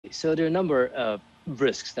So there are a number of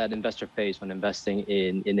risks that investors face when investing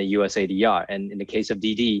in the US ADR. And in the case of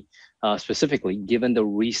Didi, specifically, given the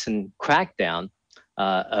recent crackdown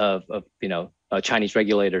of Chinese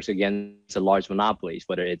regulators against the large monopolies,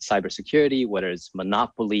 whether it's cybersecurity, whether it's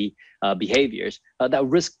monopoly behaviors, that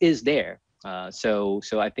risk is there. So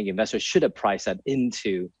I think investors should have priced that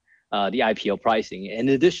into the IPO pricing. In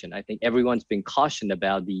addition, I think everyone's been cautioned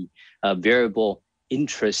about the variable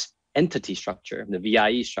interest entity structure, the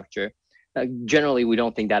VIE structure. Generally, we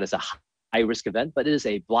don't think that is a high risk event, but it is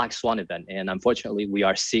a black swan event. And unfortunately, we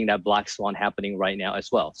are seeing that black swan happening right now as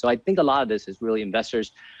well. So I think a lot of this is really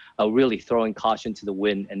investors really throwing caution to the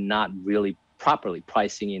wind and not really properly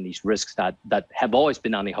pricing in these risks that have always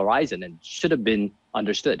been on the horizon and should have been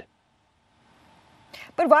understood.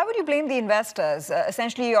 But why would you blame the investors?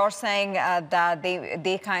 Essentially, you're saying that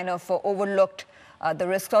they kind of overlooked the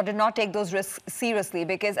risks or did not take those risks seriously,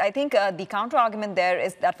 because I think the counter argument there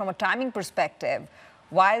is that from a timing perspective,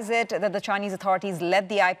 why is it that the Chinese authorities let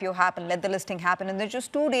the IPO happen, let the listing happen, and then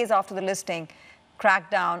just 2 days after the listing,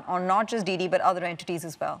 crack down on not just Didi, but other entities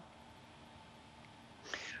as well?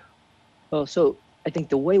 Well, so I think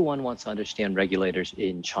the way one wants to understand regulators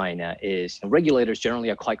in China is regulators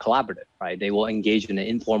generally are quite collaborative, right? They will engage in an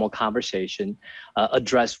informal conversation,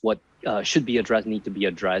 address what should be addressed, need to be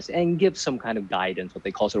addressed, and give some kind of guidance, what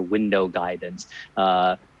they call sort of window guidance,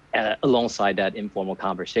 alongside that informal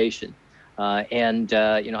conversation. I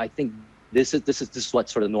think this is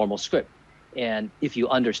what's sort of normal script. And if you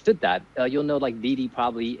understood that, you'll know like Didi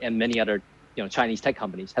probably and many other Chinese tech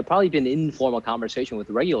companies have probably been in informal conversation with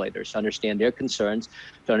regulators to understand their concerns,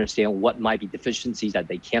 to understand what might be deficiencies that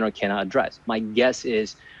they can or cannot address. My guess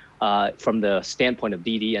is, from the standpoint of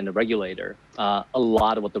Didi and the regulator, a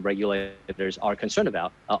lot of what the regulators are concerned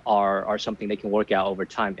about are something they can work out over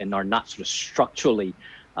time and are not sort of structurally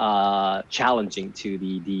challenging to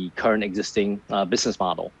the current existing business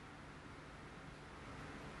model.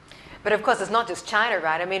 But of course, it's not just China,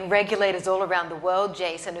 right? I mean, regulators all around the world,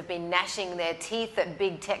 Jason, have been gnashing their teeth at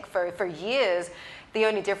big tech for years. The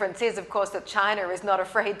only difference is, of course, that China is not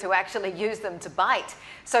afraid to actually use them to bite.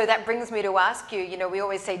 So that brings me to ask you, we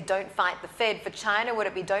always say don't fight the Fed. For China, would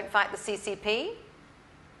it be don't fight the CCP?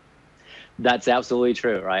 That's absolutely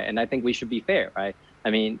true, right? And I think we should be fair, right? I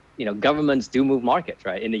mean, governments do move markets,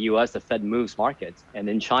 right? In the US, the Fed moves markets. And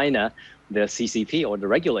in China, the CCP or the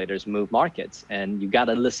regulators move markets. And you got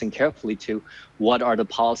to listen carefully to what are the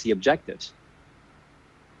policy objectives.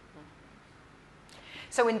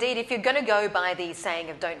 So indeed, if you're going to go by the saying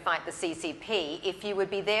of don't fight the CCP, if you would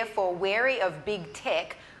be therefore wary of big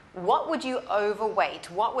tech, what would you overweight?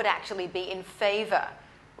 What would actually be in favor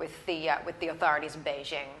with the authorities in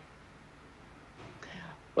Beijing?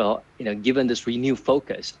 Well, given this renewed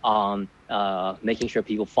focus on making sure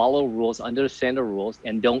people follow rules, understand the rules,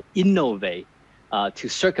 and don't innovate to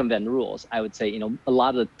circumvent rules, I would say, a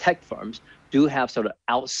lot of the tech firms do have sort of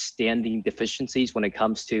outstanding deficiencies when it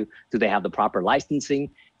comes to, do they have the proper licensing?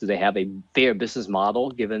 Do they have a fair business model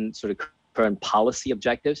given sort of current policy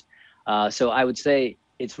objectives? So I would say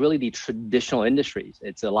it's really the traditional industries.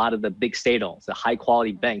 It's a lot of the big state-owned, the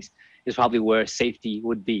high-quality banks is probably where safety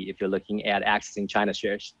would be if you're looking at accessing China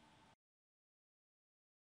shares.